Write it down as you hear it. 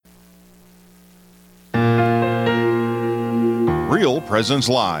Real Presence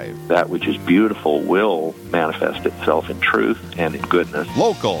Live. That which is beautiful will manifest itself in truth and in goodness.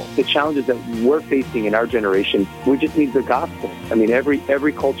 Local. The challenges that we're facing in our generation, we just need the gospel. I mean, every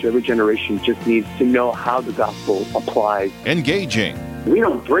culture, every generation just needs to know how the gospel applies. Engaging. We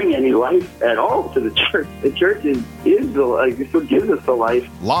don't bring any life at all to the church. The church is the life. It's what gives us the life.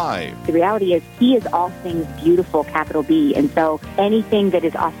 Live. The reality is He is all things beautiful, capital B. And so anything that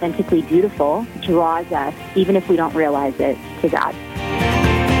is authentically beautiful draws us, even if we don't realize it, to God.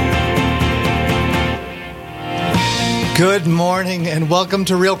 Good morning and welcome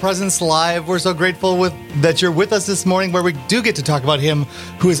to Real Presence Live. We're so grateful that you're with us this morning where we do get to talk about Him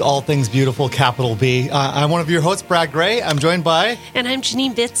who is all things beautiful, capital B. I'm one of your hosts, Brad Gray. I'm joined by... And I'm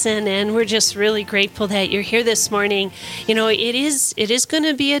Janine Bitson, and we're just really grateful that you're here this morning. You know, it is going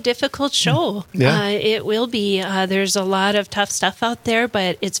to be a difficult show. Yeah. It will be. There's a lot of tough stuff out there,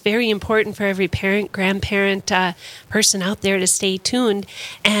 but it's very important for every parent, grandparent, person out there to stay tuned.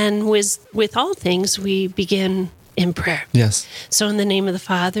 And with all things, we begin in prayer. Yes. So in the name of the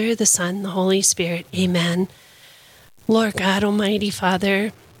Father, the Son, the Holy Spirit, amen. Lord God, Almighty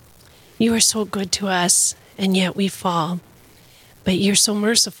Father, you are so good to us, and yet we fall. But you're so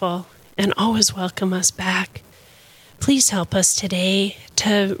merciful and always welcome us back. Please help us today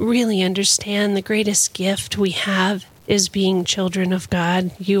to really understand the greatest gift we have is being children of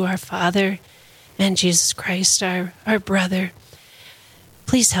God, you our Father, and Jesus Christ, our brother.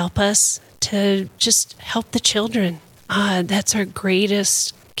 Please help us to just help the children. That's our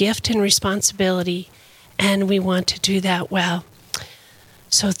greatest gift and responsibility, and we want to do that well.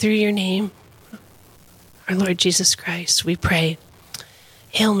 So through your name, our Lord Jesus Christ, we pray.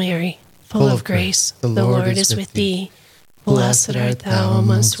 Hail Mary, full of grace, the Lord is with thee. Blessed art thou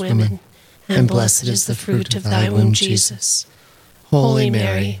amongst women, and blessed is the fruit of thy womb, Jesus. Holy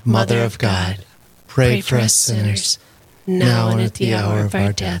Mary, Mother of God, pray for us sinners, now and at the hour of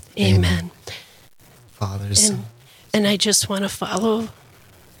our death. Amen. Father, And I just want to follow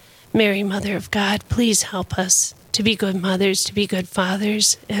Mary, Mother of God. Please help us to be good mothers, to be good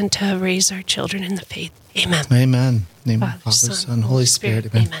fathers, and to raise our children in the faith. Amen. Amen. Name of Father, Father, Son, Holy Spirit.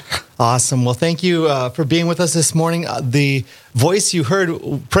 Amen. Awesome. Well, thank you for being with us this morning. The voice you heard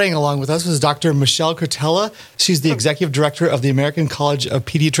praying along with us was Dr. Michelle Cretella. She's the Executive Director of the American College of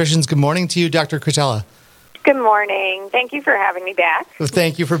Pediatricians. Good morning to you, Dr. Cretella. Good morning. Thank you for having me back. Well,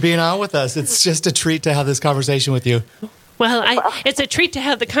 thank you for being on with us. It's just a treat to have this conversation with you. Well, it's a treat to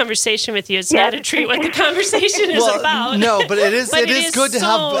have the conversation with you. It's not a treat what the conversation is about. No, but it is good to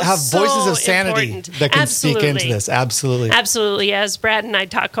have voices of sanity important. that can Absolutely. speak into this. Absolutely. Absolutely. As Brad and I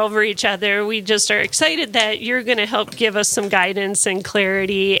talk over each other, we just are excited that you're going to help give us some guidance and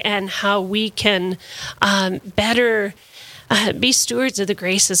clarity and how we can better be stewards of the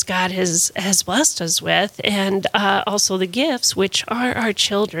graces God has blessed us with, and also the gifts, which are our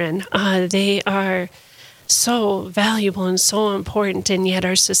children. They are so valuable and so important, and yet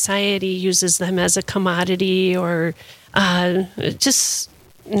our society uses them as a commodity or just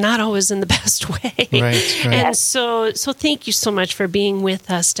not always in the best way. Right. And so thank you so much for being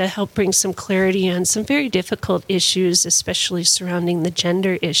with us to help bring some clarity on some very difficult issues, especially surrounding the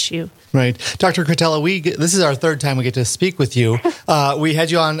gender issue. Right. Dr. Cretella, this is our third time we get to speak with you. We had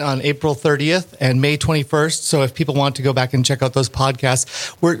you on April 30th and May 21st, so if people want to go back and check out those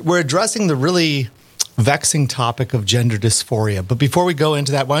podcasts, we're addressing the really vexing topic of gender dysphoria. But before we go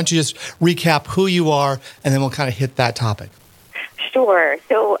into that, why don't you just recap who you are, and then we'll kind of hit that topic. Sure.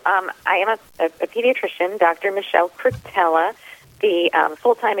 So I am a pediatrician, Dr. Michelle Cretella, the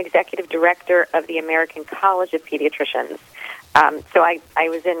full-time executive director of the American College of Pediatricians. So I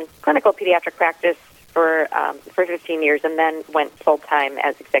was in clinical pediatric practice for 15 years and then went full-time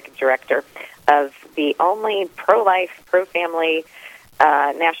as executive director of the only pro-life, pro-family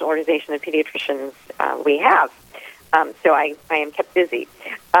national organization of pediatricians we have. So I am kept busy.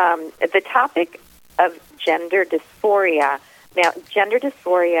 The topic of gender dysphoria. Now, gender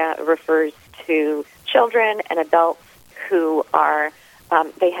dysphoria refers to children and adults who are,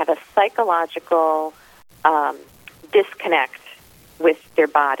 they have a psychological disconnect with their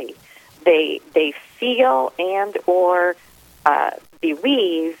body. They feel and or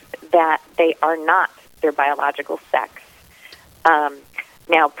believe that they are not their biological sex.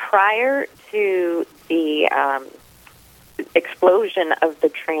 Now, prior to the explosion of the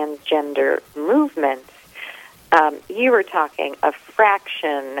transgender movement, you were talking a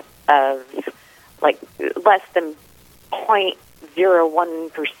fraction of, like, less than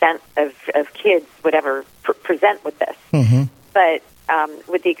 0.01% of kids would ever present with this. Mm-hmm. But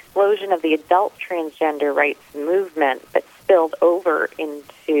with the explosion of the adult transgender rights movement that spilled over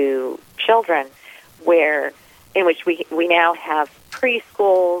into children, where in which we now have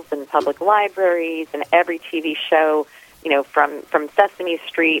preschools and public libraries and every TV show, from Sesame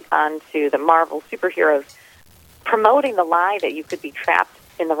Street onto the Marvel superheroes, promoting the lie that you could be trapped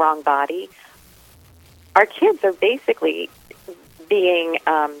in the wrong body. Our kids are basically being,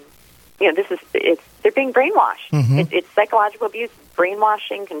 they're being brainwashed. Mm-hmm. It's psychological abuse,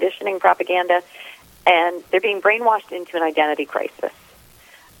 brainwashing, conditioning, propaganda, and they're being brainwashed into an identity crisis.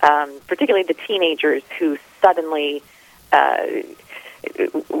 Particularly the teenagers who suddenly,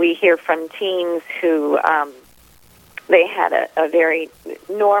 we hear from teens who they had a very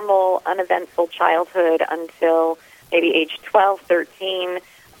normal, uneventful childhood until maybe age 12, 13.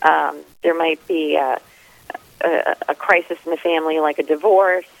 There might be a crisis in the family, like a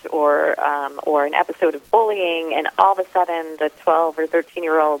divorce or an episode of bullying, and all of a sudden the 12 or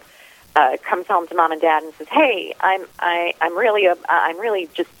 13-year-old comes home to mom and dad and says, "Hey, I'm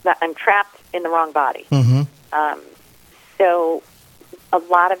trapped in the wrong body." Mm-hmm. So a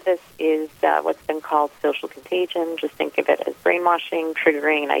lot of this is what's been called social contagion. Just think of it as brainwashing,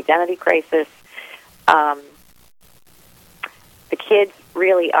 triggering an identity crisis. The kids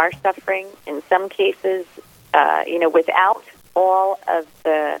really are suffering in some cases. Without all of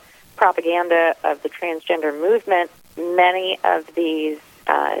the propaganda of the transgender movement, many of these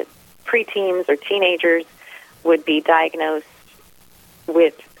preteens or teenagers would be diagnosed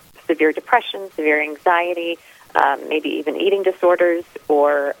with severe depression, severe anxiety, maybe even eating disorders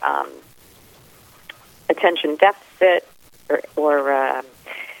or attention deficit or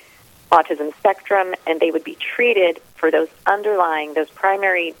autism spectrum, and they would be treated for those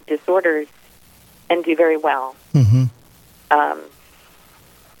primary disorders and do very well. Mm-hmm.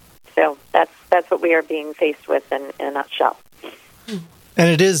 So that's what we are being faced with in a nutshell. And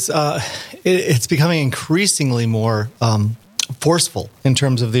it is, it's becoming increasingly more forceful in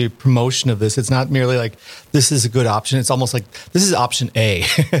terms of the promotion of this. It's not merely like, this is a good option. It's almost like, this is option A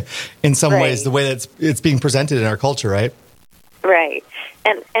in some ways, the way that it's being presented in our culture, right? Right.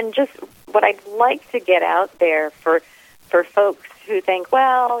 And just what I'd like to get out there for folks who think,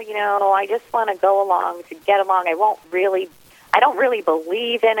 well, I just want to go along to get along. I don't really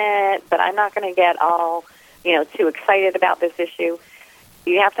believe in it, but I'm not going to get all, too excited about this issue.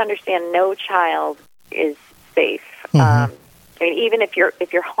 You have to understand no child is safe. Mm-hmm. Even if you're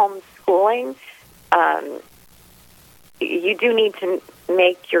homeschooling, you do need to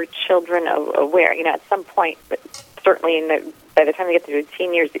make your children aware. At some point, but certainly by the time they get to the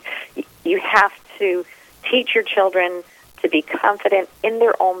teen years, you have to teach your children to be confident in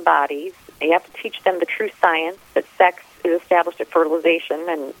their own bodies. You have to teach them the true science that sex is established at fertilization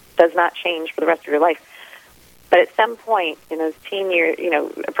and does not change for the rest of your life. But at some point in those teen years,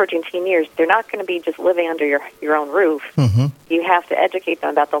 approaching teen years, they're not going to be just living under your own roof. Mm-hmm. You have to educate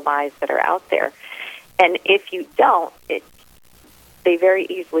them about the lies that are out there. And if you don't, they very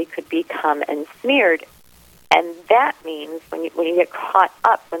easily could become ensnared. And that means when you get caught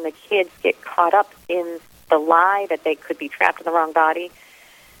up, when the kids get caught up in the lie that they could be trapped in the wrong body,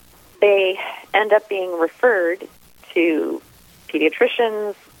 they end up being referred to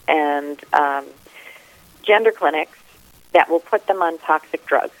pediatricians and gender clinics that will put them on toxic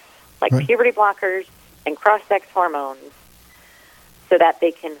drugs like puberty blockers and cross-sex hormones so that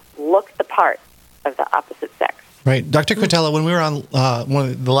they can look the part of the opposite sex. Right. Dr. Cretella, when we were on one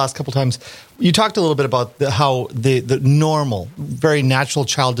of the last couple times, you talked a little bit about how the normal, very natural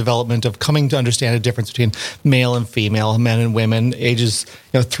child development of coming to understand a difference between male and female, men and women, ages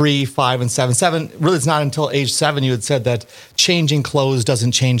 3, 5, and 7. 7, really it's not until age 7 you had said that changing clothes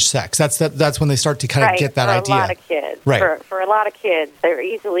doesn't change sex. That's when they start to kind of get that idea. For a lot of kids. Right. For a lot of kids, they're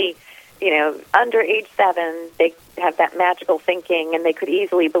easily, under age 7, they have that magical thinking, and they could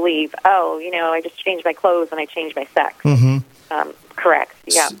easily believe, I just changed my clothes and I changed my sex. Mm-hmm. Correct.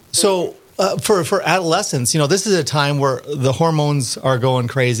 Yeah. So for adolescents, this is a time where the hormones are going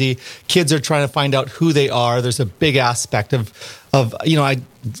crazy. Kids are trying to find out who they are. There's a big aspect of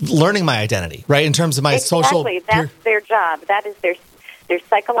learning my identity, right? In terms of my social. Exactly. That's their job. That is their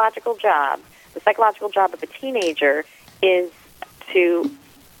psychological job. The psychological job of a teenager is to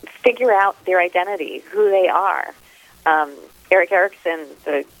figure out their identity, who they are. Erik Erikson,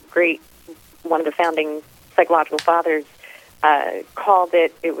 the great, one of the founding psychological fathers, called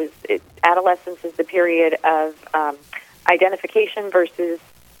it adolescence is the period of identification versus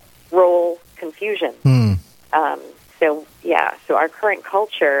role confusion. So our current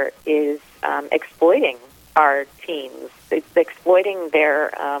culture is exploiting our teens. It's exploiting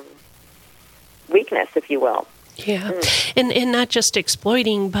their weakness, if you will. Yeah, and not just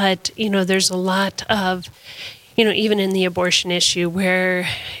exploiting, but, there's a lot of, even in the abortion issue where,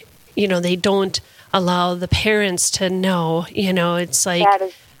 they don't allow the parents to know. It's like, That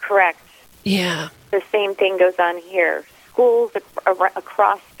is correct. yeah. The same thing goes on here. Schools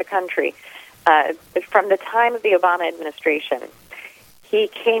across the country, from the time of the Obama administration, he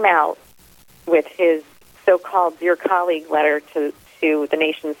came out with his so-called Dear Colleague letter to the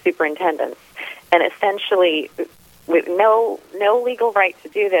nation's superintendents, and essentially, with no legal right to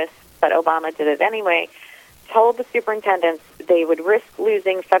do this, but Obama did it anyway, told the superintendents they would risk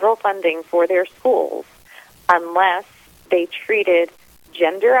losing federal funding for their schools unless they treated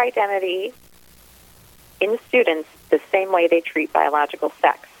gender identity in students the same way they treat biological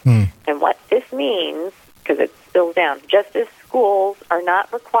sex. And what this means, because it spills down, just as schools are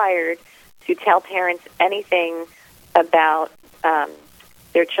not required to tell parents anything about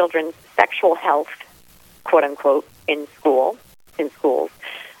their children's sexual health, quote unquote, in schools.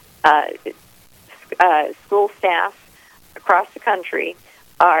 School staff across the country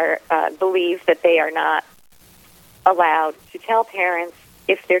believe that they are not allowed to tell parents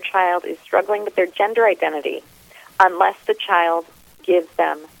if their child is struggling with their gender identity unless the child gives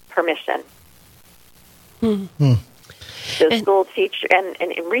them permission. The school teacher, and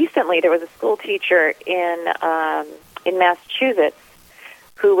recently there was a school teacher in Massachusetts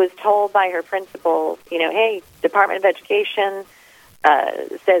who was told by her principal, hey, Department of Education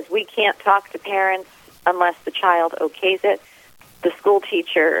says we can't talk to parents unless the child okays it. The school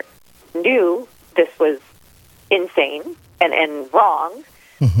teacher knew this was insane and wrong,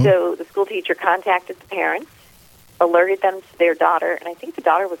 so the school teacher contacted the parents, alerted them to their daughter, and I think the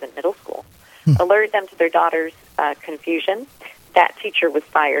daughter was in middle school, alerted them to their daughter's confusion. That teacher was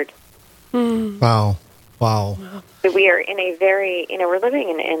fired. Wow. So we are in a very, we're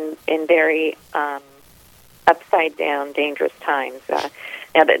living in very upside down, dangerous times.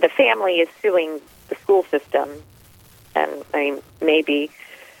 Now, the family is suing the school system, and maybe,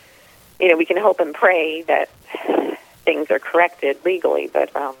 we can hope and pray that things are corrected legally,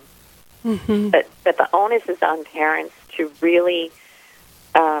 but the onus is on parents to really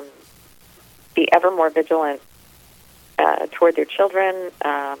be ever more vigilant toward their children.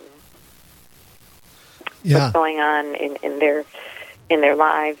 What's going on in their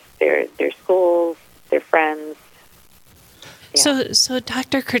lives, their schools, their friends. Yeah. So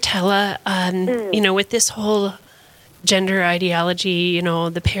Dr. Kurtela, with this whole gender ideology,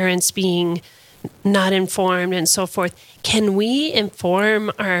 the parents being not informed and so forth, can we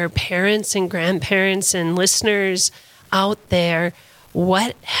inform our parents and grandparents and listeners out there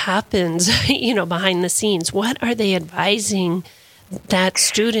what happens, behind the scenes? What are they advising that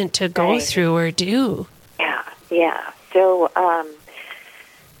student to go through or do? Yeah. So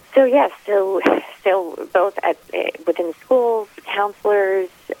both within schools, counselors,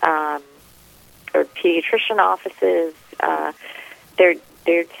 or pediatrician offices,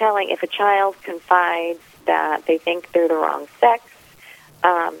 they're telling if a child confides that they think they're the wrong sex,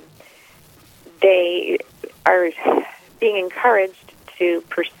 they are being encouraged to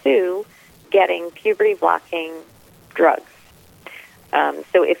pursue getting puberty blocking drugs.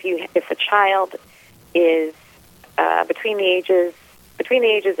 So if a child is between the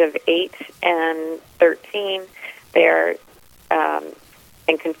ages of 8 and 13, they're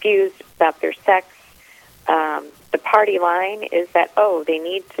and confused about their sex. The party line is that they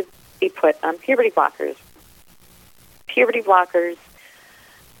need to be put on puberty blockers. Puberty blockers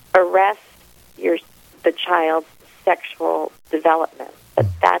arrest the child's sexual development, but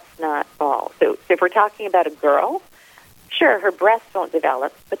that's not all. So if we're talking about a girl, sure, her breasts won't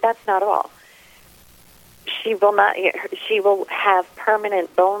develop, but that's not all. She will have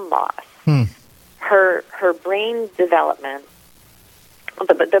permanent bone loss. Her brain development,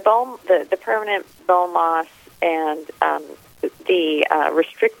 the permanent bone loss, and the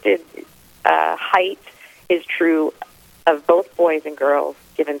restricted height is true of both boys and girls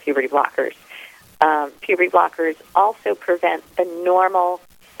given puberty blockers. Puberty blockers also prevent the normal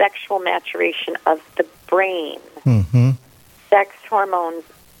sexual maturation of the brain. Sex hormones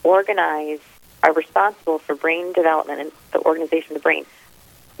are responsible for brain development and the organization of the brain.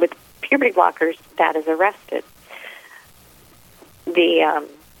 With puberty blockers, that is arrested. The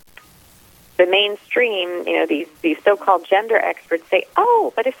mainstream, these so-called gender experts say,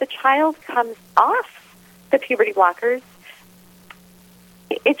 but if the child comes off the puberty blockers,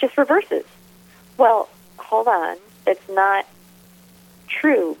 it just reverses. Well, hold on. That's not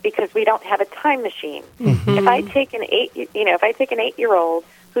true because we don't have a time machine. If I take an 8-year-old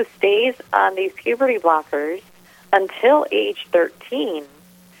who stays on these puberty blockers until age 13,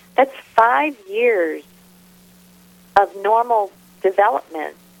 that's 5 years of normal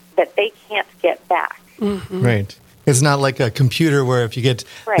development that they can't get back. Right. It's not like a computer where if you get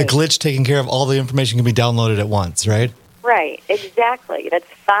the Right. glitch taken care of, all the information can be downloaded at once, right? Right, exactly. That's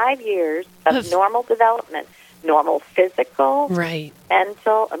 5 years of normal development, normal physical, Right.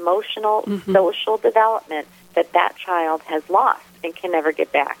 mental, emotional, social development that child has lost and can never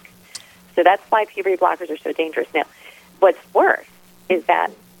get back. So that's why puberty blockers are so dangerous. Now, what's worse is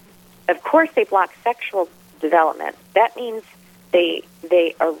that, of course, they block sexual development. That means they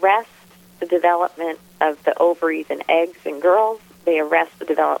arrest the development of the ovaries and eggs in girls. They arrest the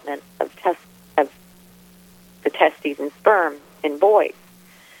development of the testes and sperm in boys.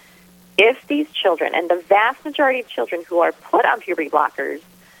 If these children, and the vast majority of children who are put on puberty blockers,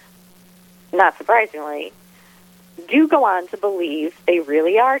 not surprisingly, do go on to believe they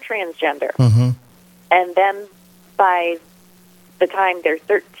really are transgender. And then by the time they're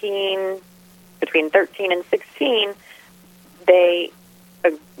 13, between 13 and 16, they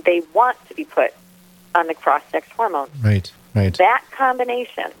want to be put on the cross-sex hormone. Right. That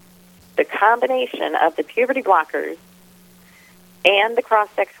combination, the combination of the puberty blockers and the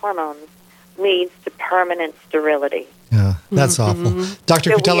cross-sex hormones, leads to permanent sterility. Yeah, that's awful.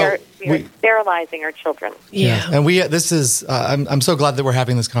 Dr. So Cretella, we are sterilizing our children. Yeah. and this is, I'm so glad that we're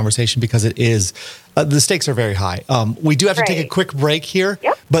having this conversation because it is, the stakes are very high. We do have to take a Right. quick break here,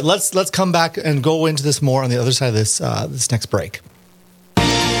 Yep. but let's come back and go into this more on the other side of this next break.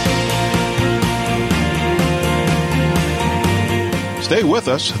 Stay with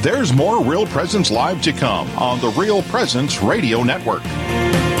us. There's more Real Presence Live to come on the Real Presence Radio Network.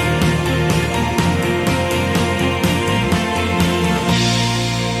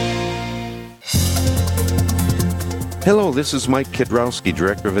 Hello, this is Mike Kidrowski,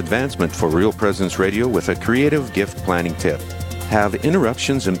 Director of Advancement for Real Presence Radio with a creative gift planning tip. Have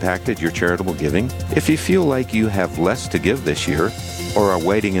interruptions impacted your charitable giving? If you feel like you have less to give this year or are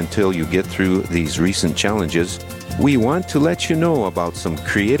waiting until you get through these recent challenges, we want to let you know about some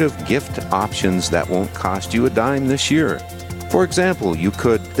creative gift options that won't cost you a dime this year. For example, you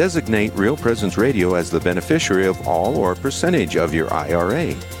could designate Real Presence Radio as the beneficiary of all or percentage of your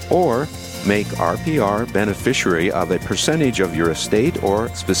IRA, or make RPR beneficiary of a percentage of your estate or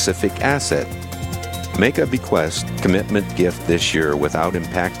specific asset. Make a bequest commitment gift this year without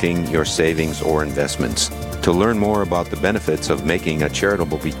impacting your savings or investments. To learn more about the benefits of making a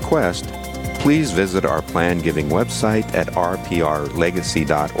charitable bequest, please visit our plan giving website at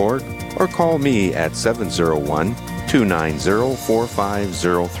rprlegacy.org or call me at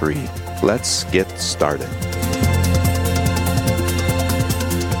 701-290-4503. Let's get started.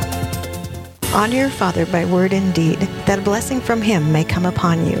 Honor your father by word and deed, that a blessing from him may come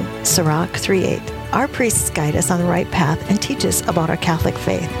upon you. Sirach 3:8. Our priests guide us on the right path and teach us about our Catholic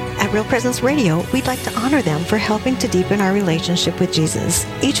faith. At Real Presence Radio, we'd like to honor them for helping to deepen our relationship with Jesus.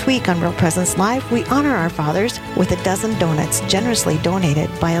 Each week on Real Presence Live, we honor our fathers with a dozen donuts generously donated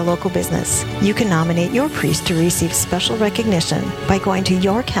by a local business. You can nominate your priest to receive special recognition by going to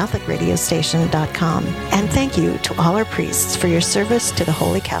yourcatholicradiostation.com. And thank you to all our priests for your service to the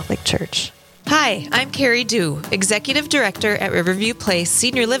Holy Catholic Church. Hi, I'm Carrie Dew, Executive Director at Riverview Place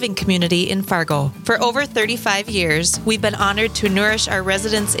Senior Living Community in Fargo. For over 35 years, we've been honored to nourish our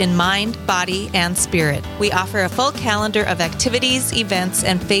residents in mind, body, and spirit. We offer a full calendar of activities, events,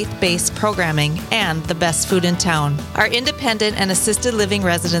 and faith-based programming, and the best food in town. Our independent and assisted living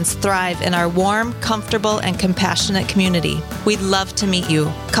residents thrive in our warm, comfortable, and compassionate community. We'd love to meet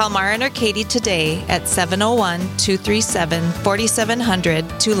you. Call Marin or Katie today at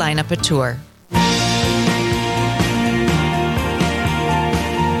 701-237-4700 to line up a tour.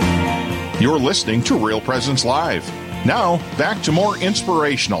 You're listening to Real Presence Live. Now, back to more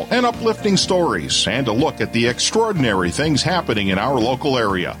inspirational and uplifting stories and a look at the extraordinary things happening in our local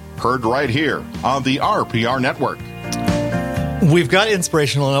area. Heard right here on the RPR Network. We've got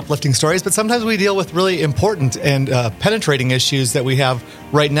inspirational and uplifting stories, but sometimes we deal with really important and penetrating issues that we have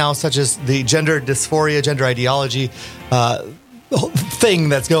right now, such as the gender dysphoria, gender ideology thing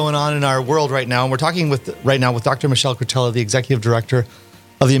that's going on in our world right now. And we're talking right now with Dr. Michelle Cretella, the Executive Director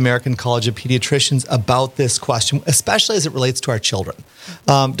of the American College of Pediatricians, about this question, especially as it relates to our children.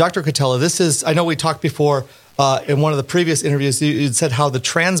 Dr. Cretella, I know we talked before in one of the previous interviews, you said how the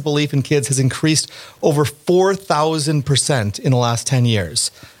trans belief in kids has increased over 4,000% in the last 10 years.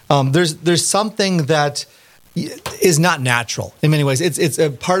 There's something that is not natural in many ways. It's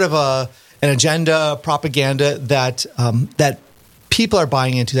a part of an agenda, propaganda that people are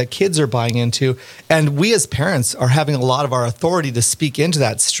buying into, that kids are buying into, and we as parents are having a lot of our authority to speak into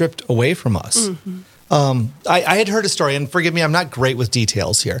that stripped away from us. Mm-hmm. I had heard a story, and forgive me, I'm not great with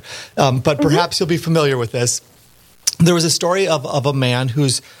details here, but perhaps you'll be familiar with this. there was a story of a man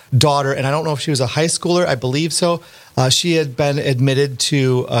whose daughter, and I don't know if she was a high schooler, I believe so, she had been admitted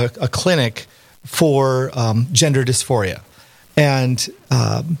to a clinic for gender dysphoria. And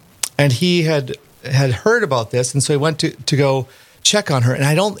he had heard about this, and so he went to go check on her.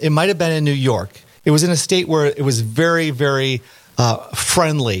 And it might have been in New York. It was in a state where it was very, very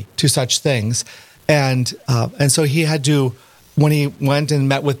friendly to such things. And so he had to, when he went and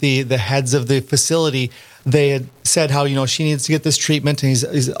met with the heads of the facility, they had said how, she needs to get this treatment. And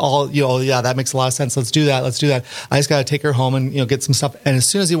he's all, yeah, that makes a lot of sense. Let's do that. I just got to take her home and, get some stuff. And as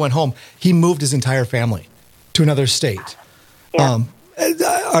soon as he went home, he moved his entire family to another state. Yeah.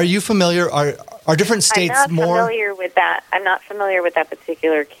 Are you familiar? Are different states more? I'm not familiar with that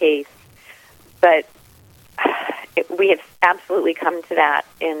particular case, but we have absolutely come to that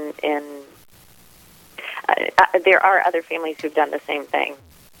there are other families who've done the same thing.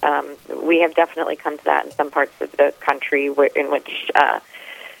 We have definitely come to that in some parts of the country in which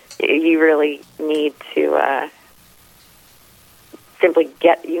you really need to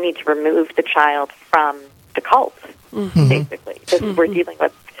you need to remove the child from the cult, basically, because we're dealing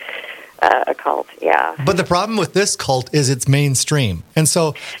with a cult, yeah. But the problem with this cult is it's mainstream. And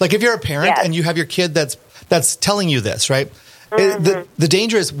so, like, if you're a parent and you have your kid that's telling you this, right? The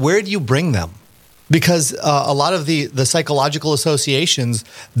danger is, where do you bring them? Because a lot of the psychological associations,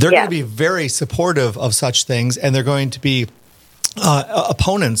 they're going to be very supportive of such things, and they're going to be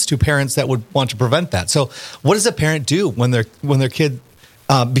opponents to parents that would want to prevent that. So what does a parent do when their kid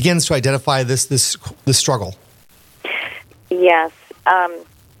begins to identify this struggle? Yes.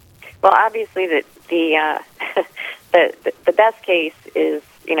 Well, obviously, the best case is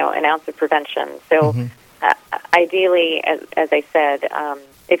an ounce of prevention. So ideally, as I said,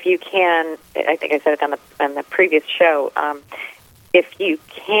 if you can, I think I said it on the previous show, if you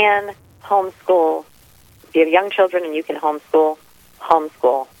can homeschool, if you have young children and you can homeschool.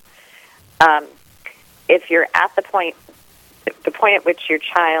 If you're at the point at which your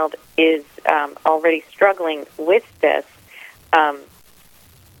child is already struggling with this,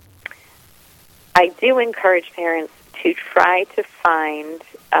 I do encourage parents to try to find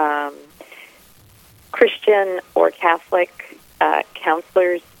Christian or Catholic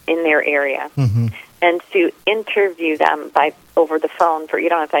counselors in their area, and to interview them over the phone. You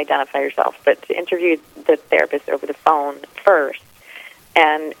don't have to identify yourself, but to interview the therapist over the phone first,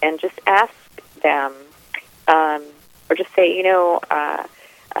 and just ask them, or just say,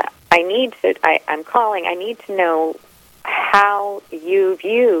 I'm calling. I need to know how you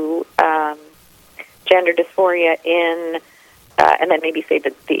view gender dysphoria and then maybe say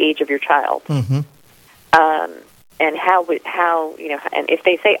the age of your child. And how, and if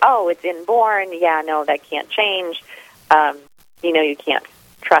they say, oh, it's inborn, that can't change, you can't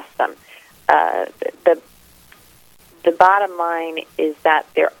trust them. The bottom line is that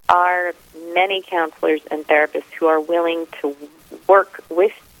there are many counselors and therapists who are willing to work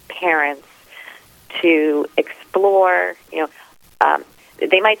with parents to explore,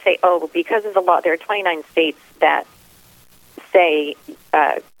 they might say, oh, because of the law, there are 29 states that say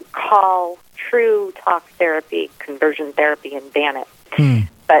call true talk therapy conversion therapy and ban it.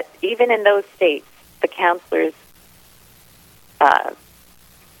 But even in those states, the counselors,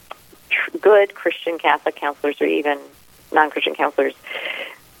 good Christian Catholic counselors or even non-Christian counselors,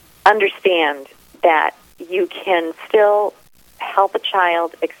 understand that you can still help a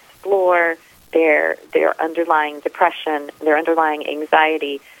child explore their underlying depression, their underlying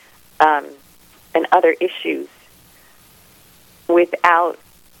anxiety, and other issues without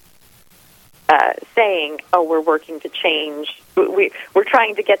saying, oh, we're working to change. We're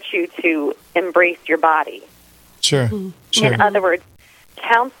trying to get you to embrace your body. Sure. In other words,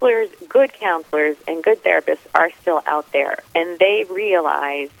 counselors, good counselors and good therapists are still out there, and they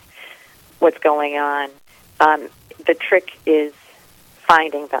realize what's going on. The trick is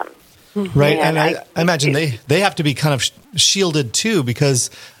finding them. Right, and I imagine they have to be kind of shielded too, because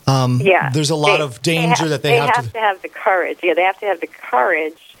there's a lot of danger that they have to have the courage. Yeah, they have to have the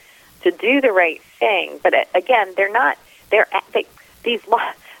courage to do the right thing. But again, they're not. These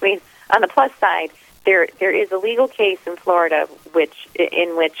laws. I mean, on the plus side, there is a legal case in Florida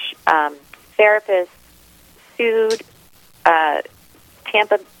in which therapists sued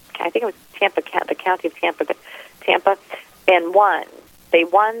Tampa. I think it was Tampa, the county of Tampa, and won. They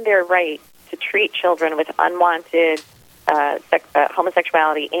won their right to treat children with unwanted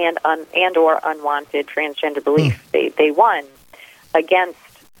homosexuality and or unwanted transgender belief. They won against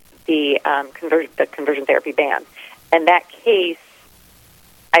the conversion therapy ban, and that case,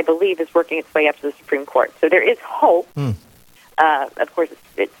 I believe, is working its way up to the Supreme Court. So there is hope. Of course,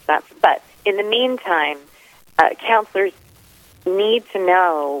 it's not. But in the meantime, counselors need to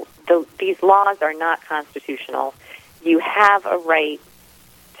know these laws are not constitutional. You have a right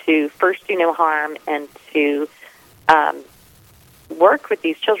to first do no harm and to work with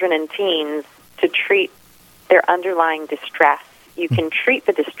these children and teens to treat their underlying distress. You can treat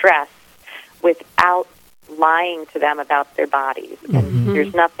the distress without lying to them about their bodies. And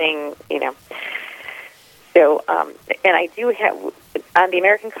there's nothing, So, and I do have, on the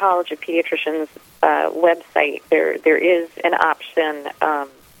American College of Pediatricians website, there is an option,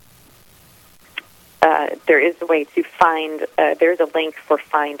 there is a way to find, there's a link for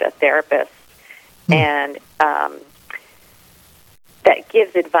Find a Therapist, and that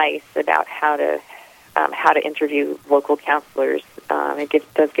gives advice about how to interview local counselors.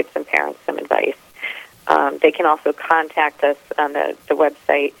 It does give some parents some advice. They can also contact us on the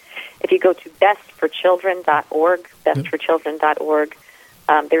website. If you go to bestforchildren.org,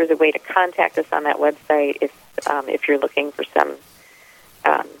 there is a way to contact us on that website if you're looking for some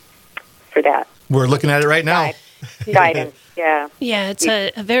for that. We're looking at it right now. Guidance, yeah. Yeah, it's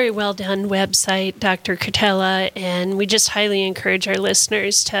a very well done website, Dr. Kurtela, and we just highly encourage our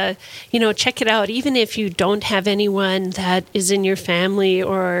listeners to, check it out. Even if you don't have anyone that is in your family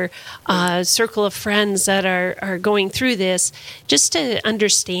or a circle of friends that are going through this, just to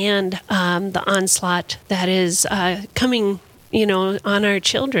understand the onslaught that is coming on our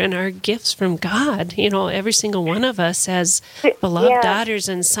children, our gifts from God. Every single one of us as beloved daughters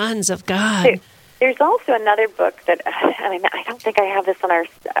and sons of God. There's also another book that, I don't think I have this on our,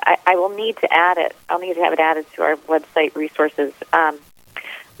 I will need to add it. I'll need to have it added to our website resources.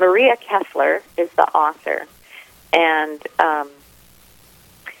 Maria Kessler is the author. And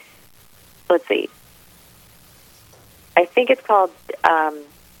let's see. I think it's called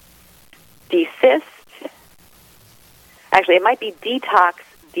Desist. Actually, it might be Detox,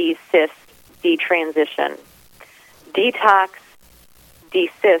 Desist, Detransition. Detox,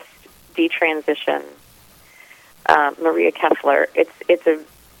 Desist, Detransition. Maria Kessler. It's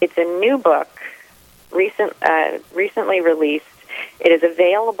a new book, recently released. It is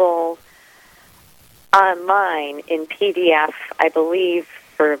available online in PDF, I believe,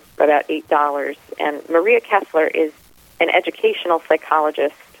 for about $8. And Maria Kessler is an educational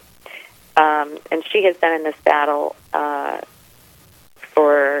psychologist, and she has been in this battle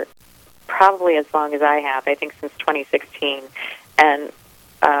for probably as long as I have. I think since 2016, and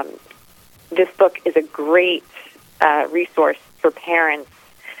this book is a great resource for parents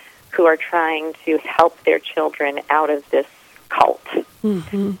who are trying to help their children out of this cult.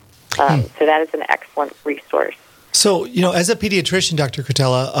 So that is an excellent resource. So, as a pediatrician, Dr.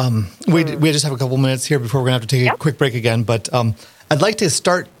 Kurtela, we just have a couple minutes here before we're going to have to take a quick break again, but I'd like to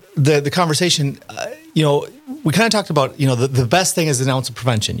start the conversation. We kind of talked about, the best thing is an ounce of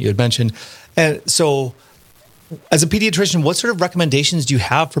prevention, you had mentioned. And so, as a pediatrician, what sort of recommendations do you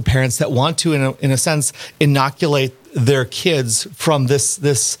have for parents that want to, in a sense, inoculate their kids from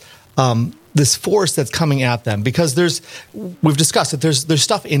this force that's coming at them? Because we've discussed it. There's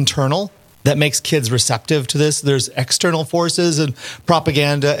stuff internal that makes kids receptive to this. There's external forces and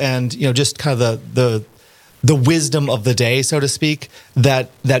propaganda, and just kind of the wisdom of the day, so to speak, that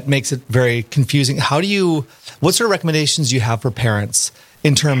makes it very confusing. What sort of recommendations do you have for parents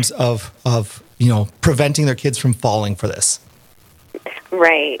in terms of preventing their kids from falling for this?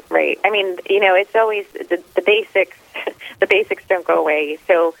 Right. I mean, it's always the basics. The basics don't go away.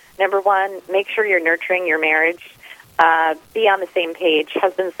 So, number one, make sure you're nurturing your marriage. Be on the same page.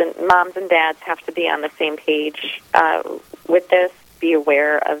 Husbands and moms and dads have to be on the same page with this. Be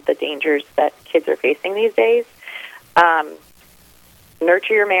aware of the dangers that kids are facing these days.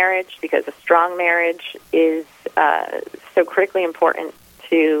 Nurture your marriage, because a strong marriage is so critically important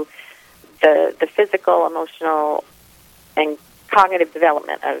to the physical, emotional, and cognitive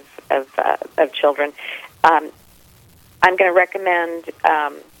development of children. I'm going to recommend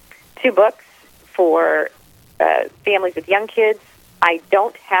 2 books for families with young kids. I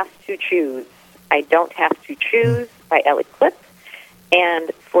Don't Have to Choose. I Don't Have to Choose by Ellie Clipp.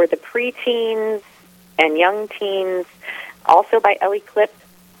 And for the preteens and young teens, also by Ellie Clipp,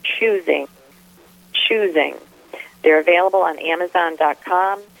 Choosing. They're available on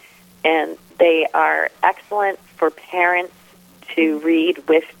Amazon.com, and they are excellent for parents to read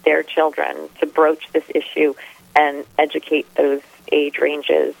with their children, to broach this issue and educate those age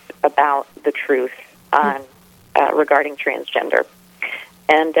ranges about the truth on regarding transgender.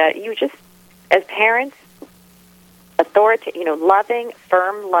 And you just, as parents,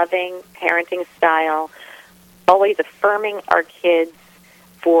 firm, loving parenting style, always affirming our kids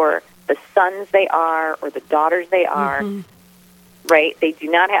for the sons they are or the daughters they are, right? They do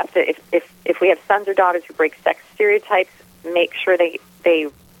not have to. If we have sons or daughters who break sex stereotypes, make sure they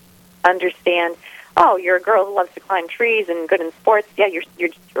understand. Oh, you're a girl who loves to climb trees and good in sports. Yeah,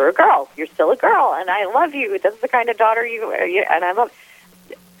 you're a girl. You're still a girl, and I love you. This is the kind of daughter you and I love.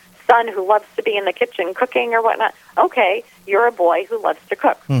 Son who loves to be in the kitchen cooking or whatnot. Okay, you're a boy who loves to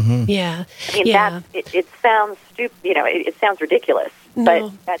cook. Mm-hmm. Yeah, I mean it sounds stupid. It sounds ridiculous,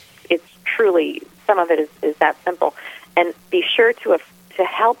 but it's truly, some of it is that simple. And be sure to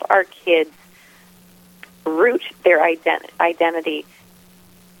help our kids root their identity.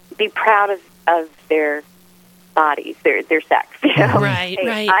 Be proud of their bodies, their sex. Right, hey,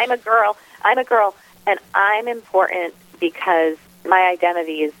 right. I'm a girl, and I'm important because my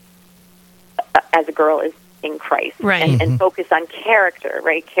identity is as a girl is in Christ, right? And focus on character,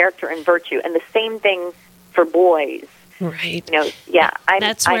 right? Character and virtue, and the same thing for boys. Right.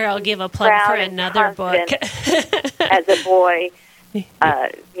 That's where I'll give a plug for another book. As a boy,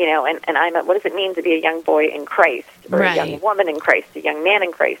 and what does it mean to be a young boy in Christ, or right. a young woman in Christ, a young man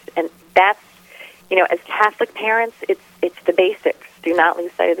in Christ? And that's, as Catholic parents, it's the basics. Do not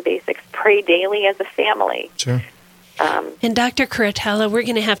lose sight of the basics. Pray daily as a family. Sure. And Dr. Kuratella, we're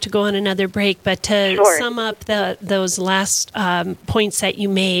going to have to go on another break, but to sum up those last points that you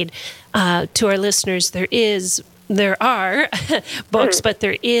made to our listeners, there are books, but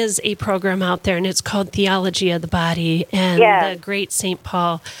there is a program out there, and it's called Theology of the Body, and the great St.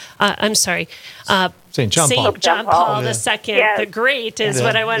 John Paul II, the great is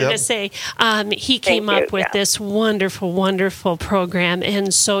what I wanted to say. He came up with this wonderful, wonderful program,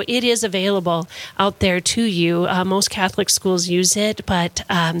 and so it is available out there to you. Most Catholic schools use it, but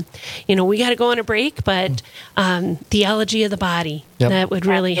we got to go on a break. But Theology of the Body, that would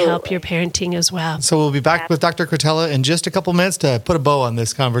really help your parenting as well. So we'll be back with Dr. Kuratella in just a couple minutes to put a bow on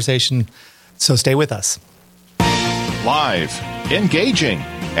this conversation. So stay with us. Live, engaging,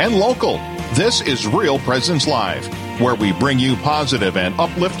 and local. This is Real Presence Live, where we bring you positive and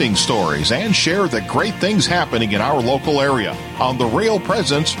uplifting stories and share the great things happening in our local area on the Real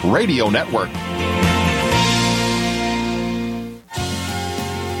Presence Radio Network.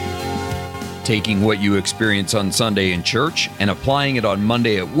 Taking what you experience on Sunday in church and applying it on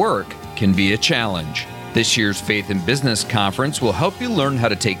Monday at work can be a challenge. This year's Faith in Business Conference will help you learn how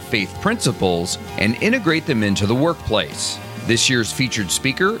to take faith principles and integrate them into the workplace. This year's featured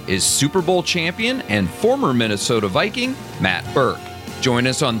speaker is Super Bowl champion and former Minnesota Viking, Matt Birk. Join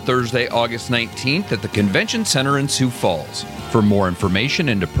us on Thursday, August 19th at the Convention Center in Sioux Falls. For more information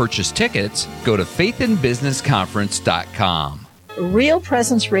and to purchase tickets, go to faithinbusinessconference.com. Real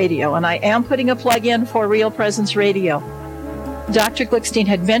Presence Radio, and I am putting a plug in for Real Presence Radio. Dr. Glickstein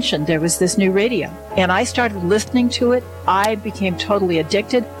had mentioned there was this new radio, and I started listening to it. I became totally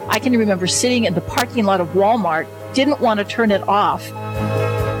addicted. I can remember sitting in the parking lot of Walmart, didn't want to turn it off.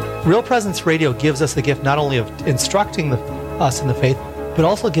 Real Presence Radio gives us the gift not only of instructing us in the faith, but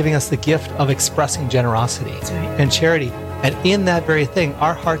also giving us the gift of expressing generosity and charity. And in that very thing,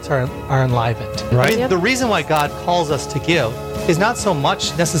 our hearts are enlivened. Right? Yep. The reason why God calls us to give is not so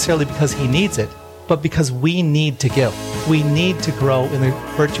much necessarily because He needs it, but because we need to give. We need to grow in the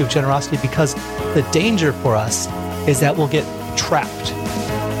virtue of generosity, because the danger for us is that we'll get trapped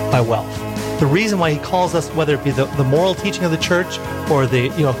by wealth. The reason why He calls us, whether it be the moral teaching of the church or the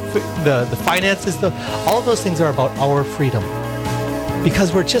finances, all of those things are about our freedom,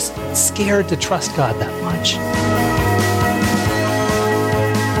 because we're just scared to trust God that much.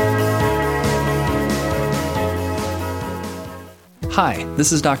 Hi,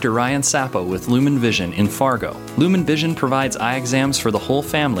 this is Dr. Ryan Sappo with Lumen Vision in Fargo. Lumen Vision provides eye exams for the whole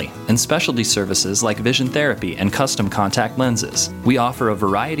family and specialty services like vision therapy and custom contact lenses. We offer a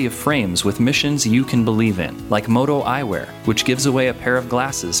variety of frames with missions you can believe in, like Moto Eyewear, which gives away a pair of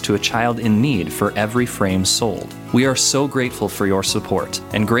glasses to a child in need for every frame sold. We are so grateful for your support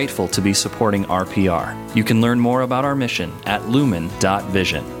and grateful to be supporting RPR. You can learn more about our mission at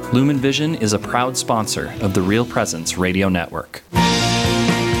lumen.vision. Lumen Vision is a proud sponsor of the Real Presence Radio Network.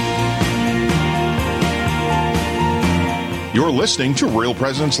 You're listening to Real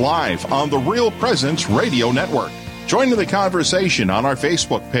Presence Live on the Real Presence Radio Network. Join in the conversation on our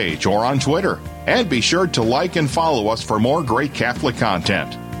Facebook page or on Twitter. And be sure to like and follow us for more great Catholic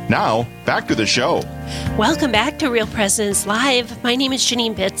content. Now, back to the show. Welcome back to Real Presence Live. My name is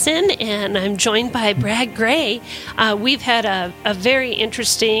Janine Bitson, and I'm joined by Brad Gray. We've had a very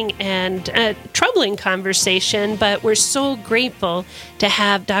interesting and troubling conversation, but we're so grateful to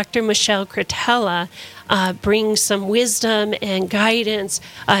have Dr. Michelle Kuratella bring some wisdom and guidance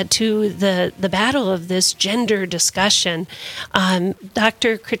to the battle of this gender discussion.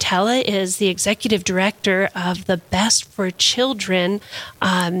 Dr. Cretella is the executive director of the Best for Children,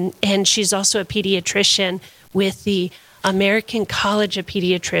 and she's also a pediatrician with the American College of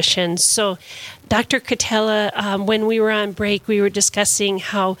Pediatricians. So, Dr. Cretella, when we were on break, we were discussing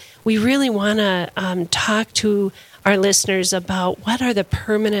how we really want to talk to our listeners about what are the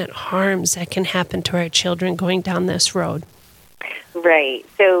permanent harms that can happen to our children going down this road. Right.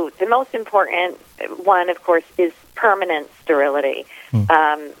 So the most important one, of course, is permanent sterility.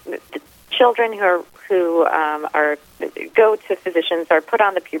 The children who go to physicians are put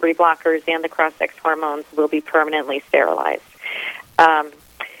on the puberty blockers and the cross-sex hormones will be permanently sterilized. And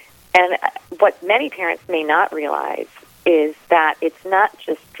what many parents may not realize is that it's not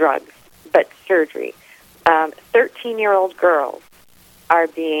just drugs, but surgery. 13-year-old girls are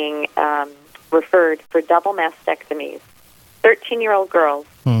being referred for double mastectomies. 13-year-old girls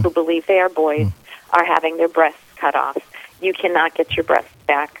who believe they are boys are having their breasts cut off. You cannot get your breasts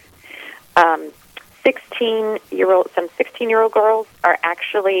back. 16-year-old girls are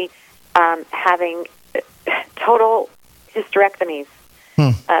actually having total hysterectomies.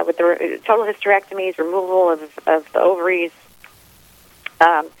 With the total hysterectomies, removal of the ovaries.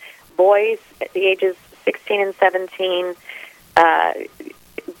 Boys at the ages 16 and 17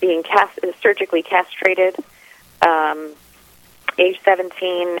 being surgically castrated. Age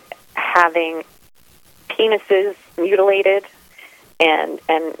 17 having penises mutilated and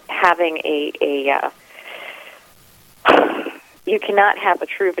having a you cannot have a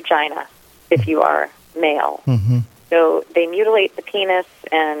true vagina if you are male. So they mutilate the penis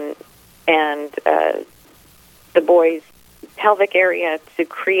and the boy's pelvic area to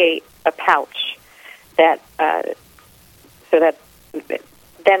create a pouch that so that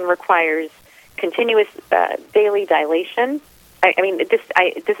then requires continuous daily dilation. I mean,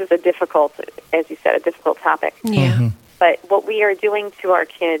 this is a difficult, as you said, a difficult topic. Yeah. But what we are doing to our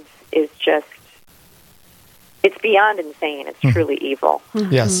kids is just, it's beyond insane. It's truly evil.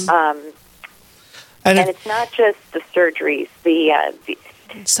 Yes. And it's not just the surgeries, the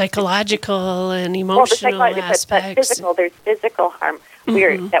psychological and emotional aspects. But physical, there's physical harm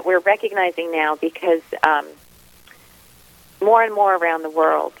that we're recognizing now because more and more around the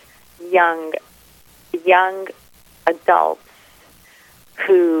world, young adults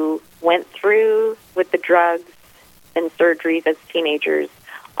who went through with the drugs and surgeries as teenagers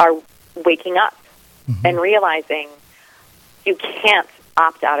are waking up and realizing you can't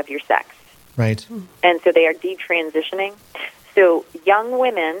opt out of your sex. Right. And so they are detransitioning. So young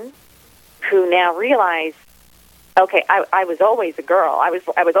women who now realize, okay, I was always a girl. I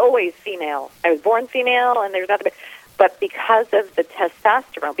was always female. I was born female, and there's nothing. But because of the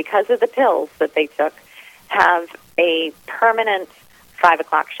testosterone, because of the pills that they took, have a permanent 5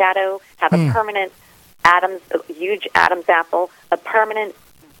 o'clock shadow, have a permanent huge Adam's apple, a permanent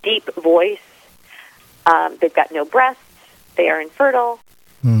deep voice. They've got no breasts. They are infertile,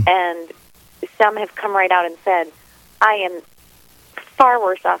 and some have come right out and said, I am far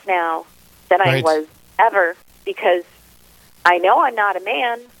worse off now than I was ever because I know I'm not a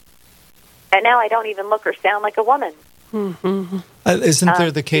man, and now I don't even look or sound like a woman. Isn't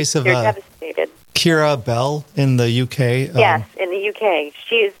there the case of they're devastated. Kira Bell in the UK? Yes, in the UK.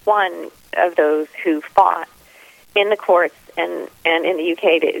 She is one of those who fought in the courts and in the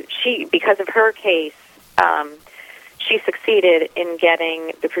UK. She, because of her case, she succeeded in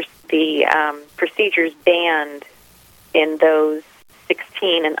getting the procedures banned in those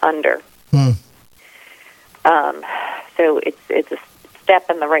 16 and under. So it's a step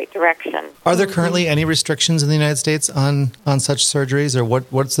in the right direction. Are there currently any restrictions in the United States on such surgeries, or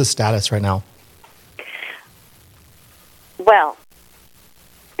what's the status right now? Well,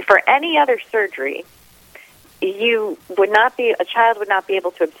 for any other surgery, a child would not be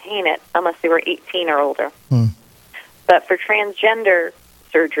able to obtain it unless they were 18 or older. But for transgender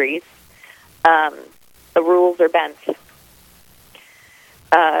surgeries, the rules are bent.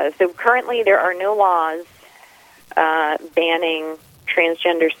 So currently there are no laws banning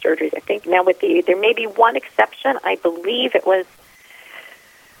transgender surgeries. I think now there may be one exception. I believe it was,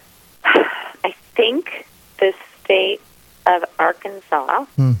 I think the state of Arkansas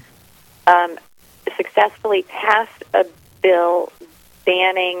successfully passed a bill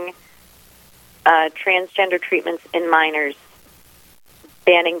banning transgender treatments in minors,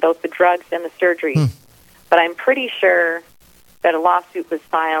 banning both the drugs and the surgery. But I'm pretty sure that a lawsuit was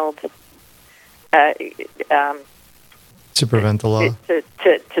filed to prevent the law. To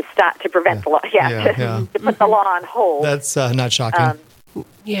prevent the law. To put the law on hold. That's not shocking.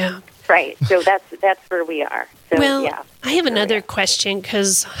 Right. So that's where we are. So, well, yeah. I have another question,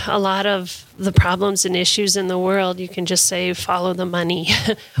 because a lot of the problems and issues in the world, you can just say, follow the money.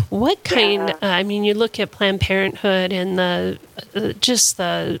 What kind, I mean, you look at Planned Parenthood and just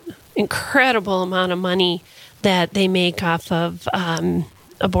the incredible amount of money that they make off of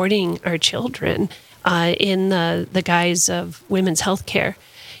aborting our children in the guise of women's health care.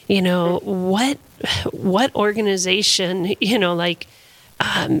 You know, what organization, you know, like...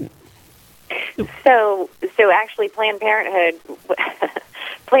 So actually, Planned Parenthood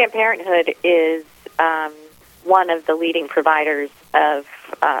is one of the leading providers of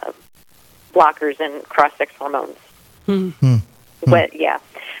blockers and cross-sex hormones. Mm-hmm. But yeah,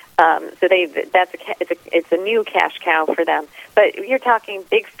 so it's a new cash cow for them. But you're talking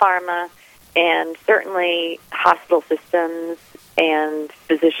big pharma, and certainly hospital systems and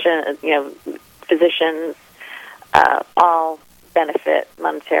physicians all benefit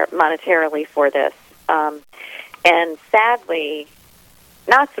monetarily for this. And sadly,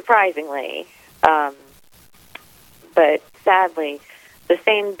 not surprisingly, but sadly, the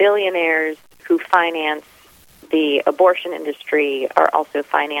same billionaires who finance the abortion industry are also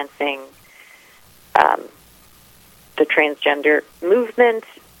financing the transgender movement,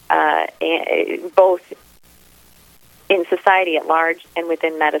 both in society at large and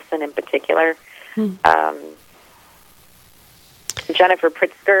within medicine in particular. Jennifer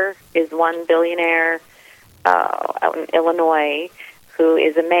Pritzker is one billionaire out in Illinois who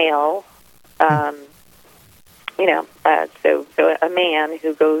is a male. So a man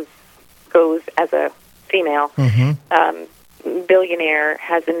who goes as a female billionaire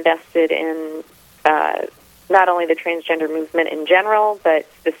has invested in not only the transgender movement in general, but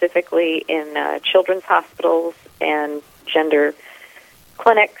specifically in children's hospitals and gender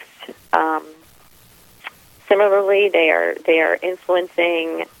clinics. Similarly, they are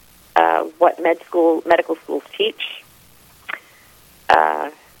influencing what medical schools teach.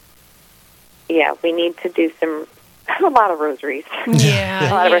 We need to do a lot of rosaries.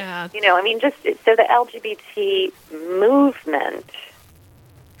 Yeah. Just so the LGBT movement,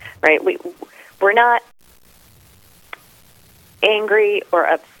 right? We're not angry or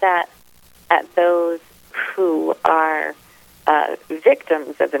upset at those who are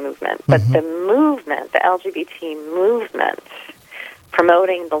victims of the movement, but the movement, the LGBT movement,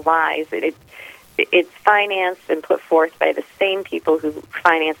 promoting the lies, it's financed and put forth by the same people who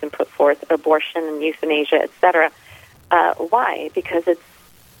finance and put forth abortion and euthanasia, etc. Why? Because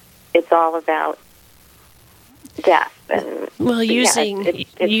it's all about death and using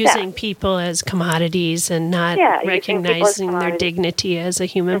death. people as commodities and not recognizing their dignity as a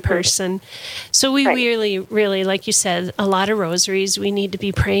human person. So we really, like you said, a lot of rosaries. We need to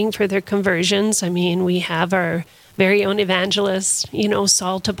be praying for their conversions. I mean, we have our very own evangelist,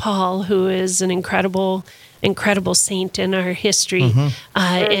 Saul Paul, who is an incredible saint in our history.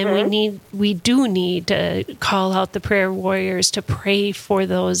 And we do need to call out the prayer warriors to pray for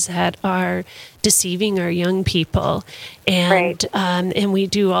those that are deceiving our young people. And and we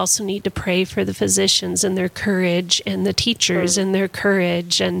do also need to pray for the physicians and their courage, and the teachers and their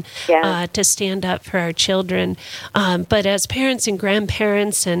courage, and to stand up for our children. But as parents and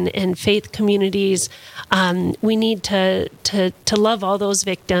grandparents and faith communities, we need to love all those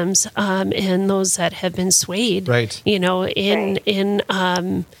victims and those that have been swayed.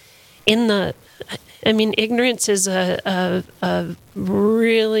 Ignorance is a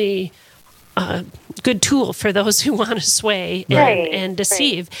really good tool for those who want to sway and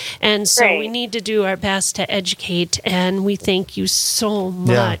deceive. And so we need to do our best to educate, and we thank you so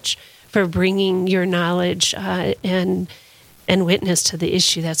much for bringing your knowledge and witness to the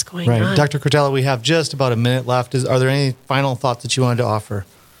issue that's going on. Dr. Cortella, we have just about a minute left. Are there any final thoughts that you wanted to offer?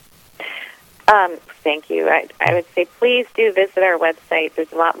 Thank you. I would say please do visit our website.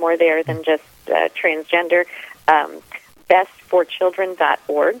 There's a lot more there than just transgender.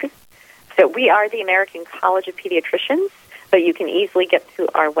 bestforchildren.org. So we are the American College of Pediatricians, but you can easily get to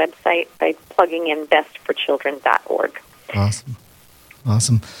our website by plugging in bestforchildren.org.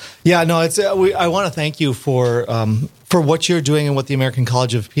 Awesome. Yeah, no, it's. I want to thank you for what you're doing and what the American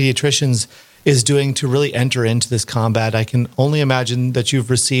College of Pediatricians is doing to really enter into this combat. I can only imagine that you've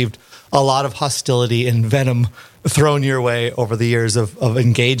received a lot of hostility and venom thrown your way over the years of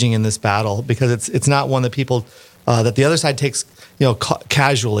engaging in this battle, because it's not one that people that the other side takes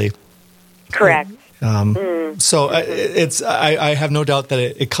casually. Correct. So I have no doubt that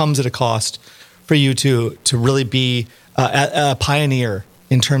it comes at a cost for you to really be a pioneer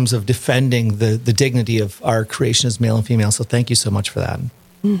in terms of defending the dignity of our creation as male and female. So thank you so much for that.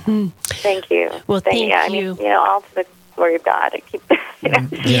 Thank you. Well, thank you. all to the glory of God. I keep,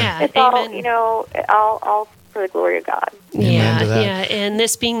 it's all, all for the glory of God. Yeah. And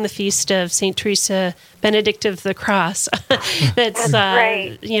this being the feast of St. Teresa Benedict of the Cross, that's,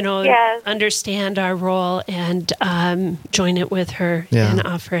 right. understand our role and join it with her and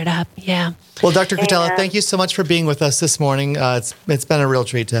offer it up. Yeah. Well, Dr. Cretella, thank you so much for being with us this morning. It's been a real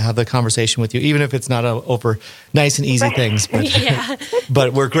treat to have the conversation with you, even if it's not over nice and easy things. But,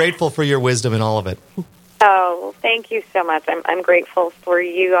 but we're grateful for your wisdom in all of it. Oh, thank you so much. I'm grateful for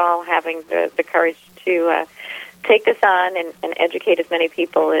you all having the courage to take this on and educate as many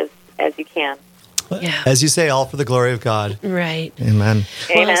people as you can. Yeah. As you say, all for the glory of God. Right. Amen.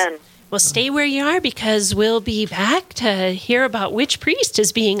 Amen. Well, stay where you are because we'll be back to hear about which priest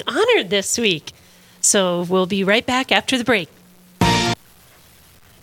is being honored this week. So we'll be right back after the break.